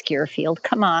an obscure field.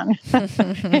 Come on.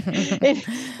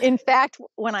 In fact,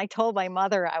 when I told my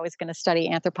mother I was going to study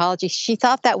anthropology, she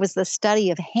thought that was the study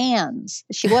of hands.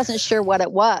 She wasn't sure what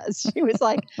it was. She was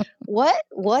like, what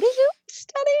are you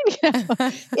studying?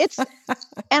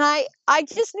 And I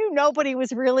just knew nobody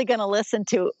was really going to listen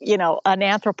to, an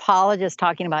anthropologist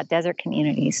talking about desert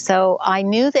communities. So I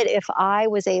knew that if I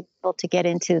was able to get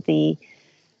into the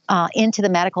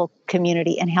medical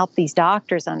community and help these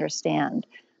doctors understand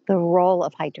the role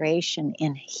of hydration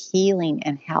in healing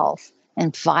and health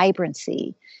and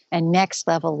vibrancy and next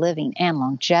level living and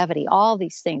longevity. All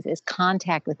these things is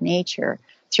contact with nature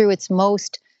through its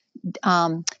most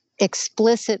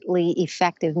explicitly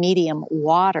effective medium,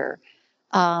 water.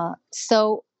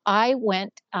 So I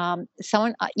went,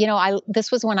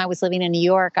 this was when I was living in New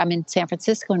York. I'm in San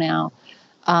Francisco now.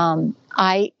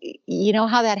 You know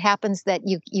how that happens, that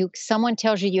someone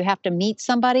tells you you have to meet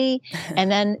somebody,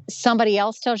 and then somebody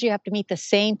else tells you have to meet the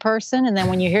same person. And then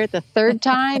when you hear it the third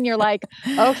time, you're like,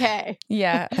 okay.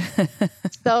 Yeah.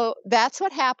 So that's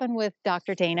what happened with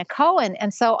Dr. Dana Cohen.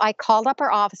 And so I called up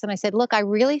her office and I said, look, I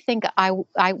really think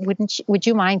would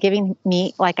you mind giving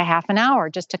me like a half an hour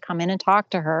just to come in and talk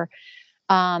to her?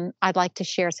 I'd like to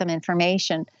share some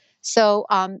information. So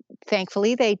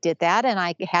thankfully they did that, and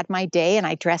I had my day and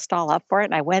I dressed all up for it,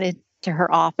 and I went into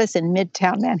her office in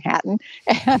Midtown Manhattan.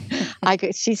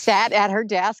 And she sat at her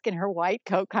desk in her white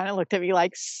coat, kind of looked at me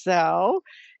like, so.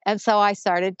 And so I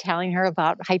started telling her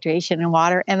about hydration and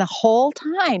water. And the whole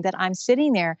time that I'm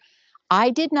sitting there, I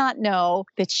did not know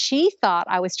that she thought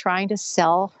I was trying to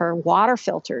sell her water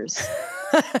filters.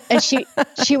 And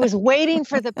she was waiting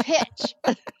for the pitch.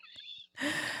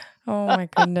 Oh my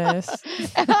goodness.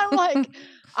 And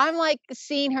I'm like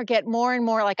seeing her get more and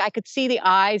more, like I could see the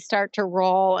eyes start to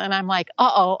roll, and I'm like,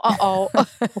 uh-oh.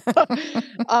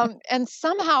 And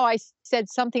somehow I said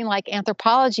something like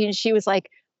anthropology, and she was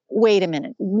like, wait a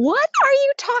minute, what are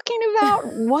you talking about?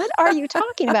 What are you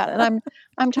talking about? And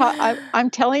I'm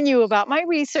telling you about my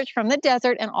research from the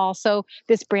desert, and also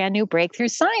this brand new breakthrough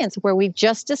science where we've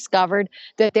just discovered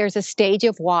that there's a stage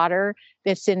of water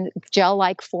that's in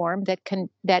gel-like form that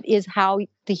is how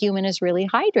the human is really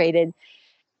hydrated.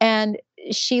 And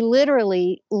she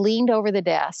literally leaned over the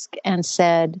desk and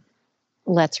said,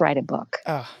 let's write a book.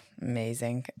 Oh,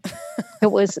 amazing.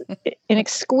 It was an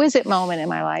exquisite moment in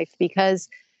my life, because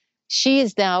she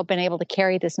has now been able to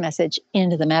carry this message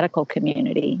into the medical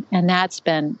community. And that's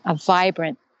been a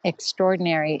vibrant,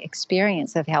 extraordinary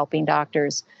experience of helping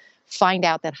doctors find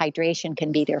out that hydration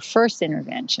can be their first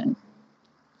intervention.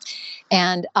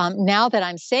 And now that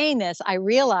I'm saying this, I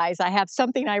realize I have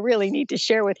something I really need to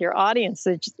share with your audience,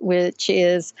 which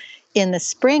is in the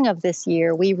spring of this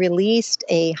year, we released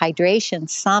a hydration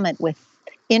summit with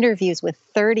interviews with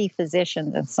 30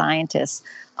 physicians and scientists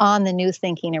on the new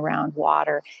thinking around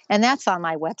water. And that's on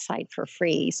my website for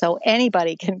free. So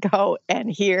anybody can go and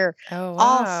hear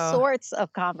all sorts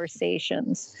of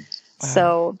conversations. Wow.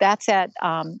 So that's at,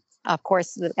 of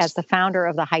course, as the founder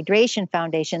of the Hydration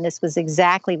Foundation, this was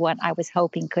exactly what I was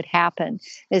hoping could happen,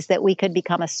 is that we could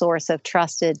become a source of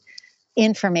trusted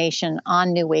information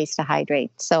on new ways to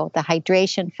hydrate. So the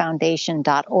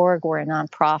hydrationfoundation.org, we're a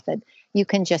nonprofit. You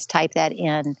can just type that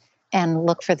in and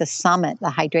look for the summit, the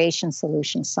Hydration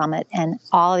Solution Summit, and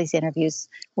all these interviews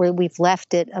where we've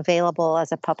left it available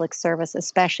as a public service,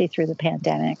 especially through the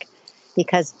pandemic,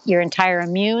 because your entire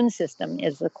immune system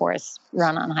is, of course,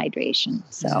 run on hydration.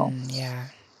 So, yeah.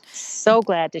 So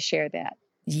glad to share that.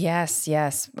 Yes.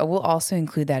 But we'll also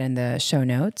include that in the show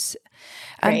notes.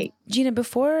 Great. Gina,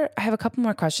 I have a couple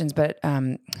more questions, but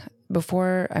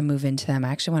before I move into them, I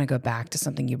actually want to go back to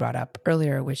something you brought up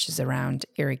earlier, which is around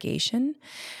irrigation.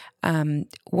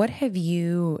 What have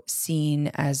you seen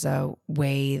as a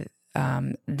way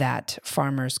that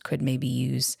farmers could maybe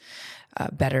use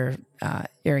better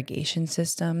irrigation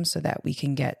systems so that we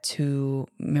can get to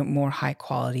more high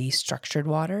quality structured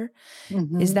water?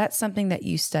 Mm-hmm. Is that something that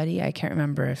you study? I can't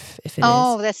remember if it is.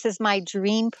 Oh, this is my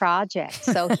dream project.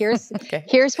 So here's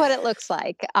here's what it looks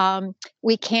like.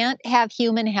 We can't have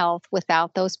human health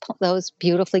without those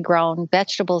beautifully grown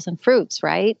vegetables and fruits,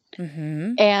 right?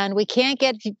 Mm-hmm. And we can't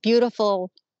get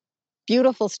beautiful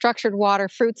structured water,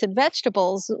 fruits and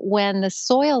vegetables when the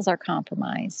soils are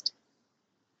compromised.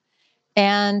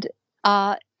 And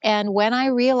when I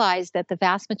realized that the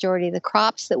vast majority of the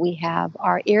crops that we have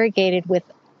are irrigated with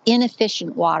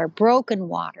inefficient water, broken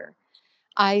water,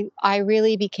 I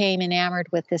really became enamored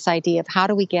with this idea of how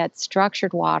do we get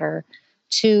structured water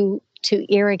to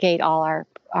irrigate all our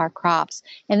crops.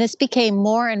 And this became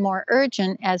more and more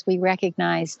urgent as we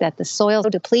recognized that the soils are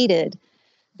depleted,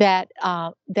 that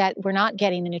we're not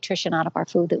getting the nutrition out of our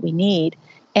food that we need,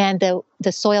 and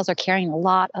the soils are carrying a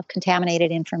lot of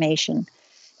contaminated information.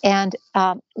 And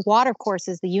water, of course,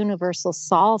 is the universal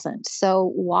solvent. So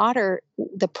water,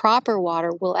 the proper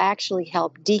water, will actually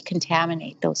help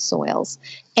decontaminate those soils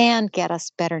and get us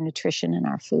better nutrition in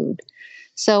our food.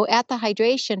 So at the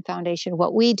Hydration Foundation,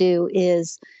 what we do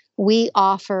is we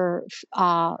offer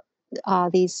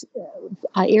these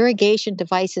irrigation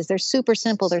devices. They're super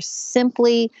simple. They're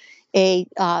simply a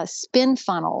spin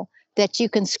funnel that you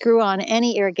can screw on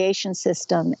any irrigation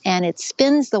system, and it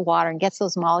spins the water and gets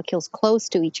those molecules close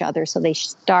to each other so they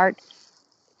start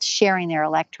sharing their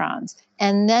electrons.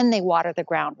 And then they water the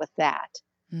ground with that.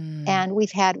 And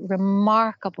we've had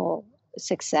remarkable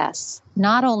success,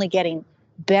 not only getting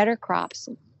better crops,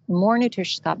 more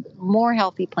nutritious crops, more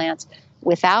healthy plants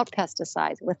without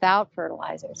pesticides, without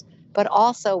fertilizers, but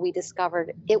also we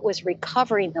discovered it was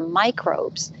recovering the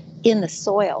microbes in the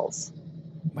soils.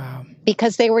 Wow.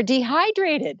 Because they were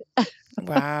dehydrated.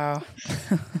 Wow.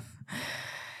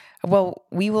 Well,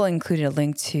 we will include a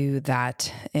link to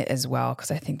that as well,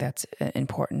 because I think that's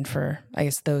important for, I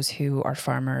guess, those who are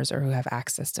farmers or who have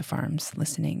access to farms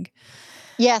listening.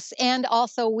 Yes, and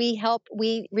also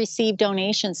we receive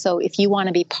donations. So if you want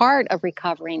to be part of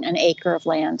recovering an acre of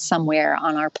land somewhere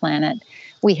on our planet,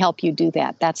 we help you do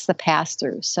that. That's the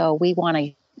pass-through. So we want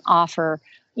to offer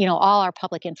all our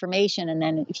public information. And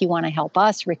then if you want to help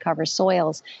us recover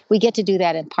soils, we get to do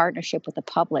that in partnership with the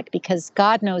public, because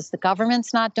God knows the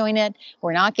government's not doing it.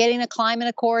 We're not getting a climate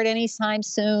accord anytime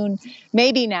soon,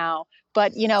 maybe now.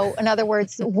 But, in other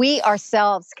words, we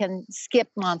ourselves can skip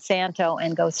Monsanto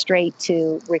and go straight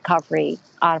to recovery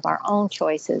out of our own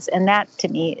choices. And that, to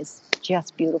me, is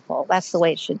just beautiful. That's the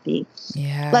way it should be.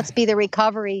 Yeah. Let's be the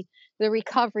recovery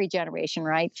generation,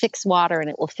 right? Fix water and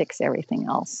it will fix everything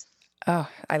else. Oh,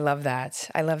 I love that.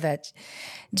 I love that.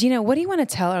 Gina, what do you want to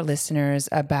tell our listeners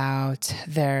about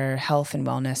their health and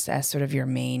wellness as sort of your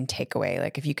main takeaway?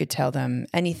 Like if you could tell them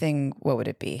anything, what would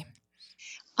it be?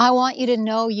 I want you to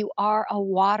know you are a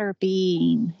water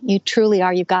being. You truly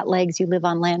are. You've got legs, you live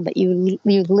on land, but you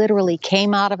literally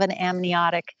came out of an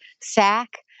amniotic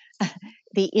sac.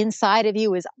 The inside of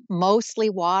you is mostly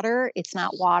water. It's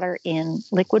not water in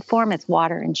liquid form. It's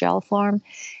water in gel form.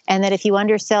 And that if you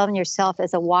understand yourself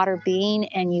as a water being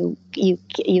and you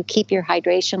keep your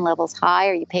hydration levels high,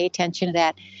 or you pay attention to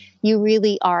that, you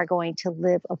really are going to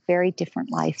live a very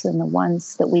different life than the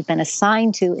ones that we've been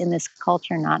assigned to in this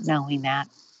culture, not knowing that.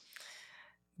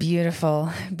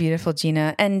 Beautiful, beautiful,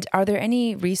 Gina. And are there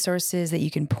any resources that you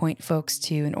can point folks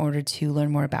to in order to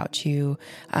learn more about you?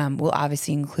 We'll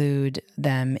obviously include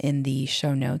them in the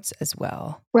show notes as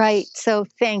well. Right. So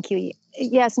thank you.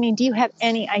 Yasmin, do you have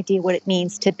any idea what it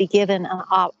means to be given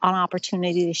an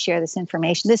opportunity to share this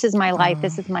information? This is my life.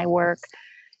 This is my work.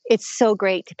 It's so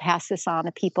great to pass this on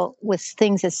to people with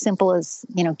things as simple as,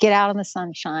 get out in the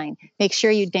sunshine, make sure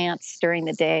you dance during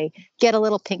the day, get a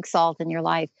little pink salt in your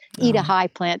life, eat a high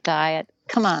plant diet.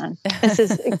 Come on. This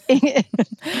is,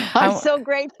 I'm so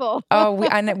grateful.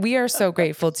 We are so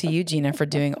grateful to you, Gina, for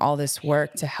doing all this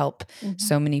work to help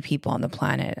so many people on the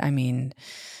planet. I mean,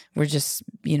 we're just,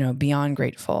 beyond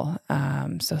grateful.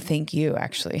 So thank you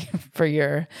actually for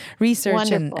your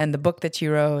research and the book that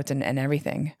you wrote and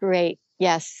everything. Great.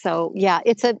 Yes. So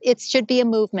it should be a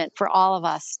movement for all of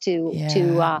us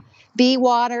to be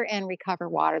water and recover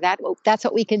water. That's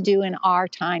what we can do in our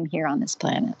time here on this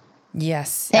planet.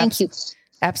 Yes. Thank you.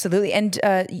 Absolutely. And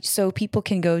so people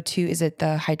can go to, is it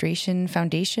the Hydration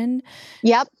Foundation?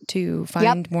 Yep. To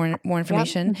find more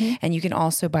information. Yep. Mm-hmm. And you can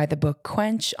also buy the book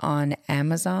Quench on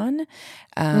Amazon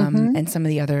and some of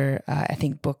the other, I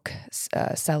think, book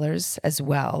sellers as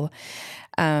well.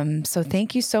 So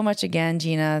thank you so much again,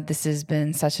 Gina. This has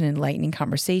been such an enlightening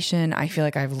conversation. I feel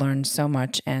like I've learned so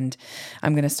much, and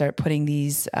I'm going to start putting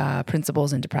these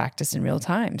principles into practice in real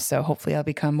time. So hopefully I'll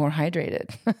become more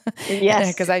hydrated.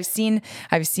 Yes. Because I've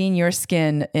seen your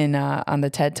skin in on the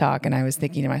TED Talk, and I was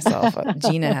thinking to myself,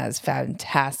 Gina has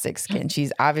fantastic skin.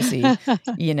 She's obviously,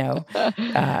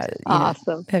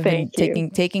 awesome.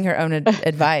 Taking her own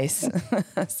advice.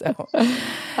 So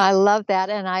I love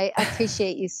that, and I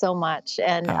appreciate you so much.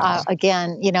 And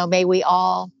again, may we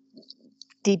all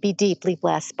be deeply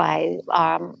blessed by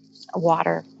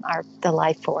water, the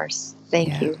life force.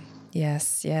 Thank you.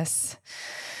 Yes, yes.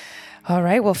 All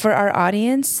right. Well, for our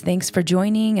audience, thanks for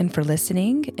joining and for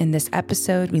listening. In this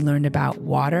episode, we learned about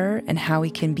water and how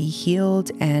we can be healed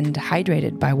and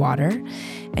hydrated by water.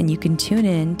 And you can tune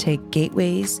in to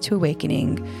Gateways to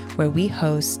Awakening, where we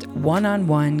host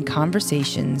one-on-one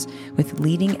conversations with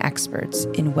leading experts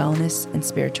in wellness and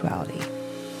spirituality.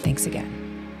 Thanks again.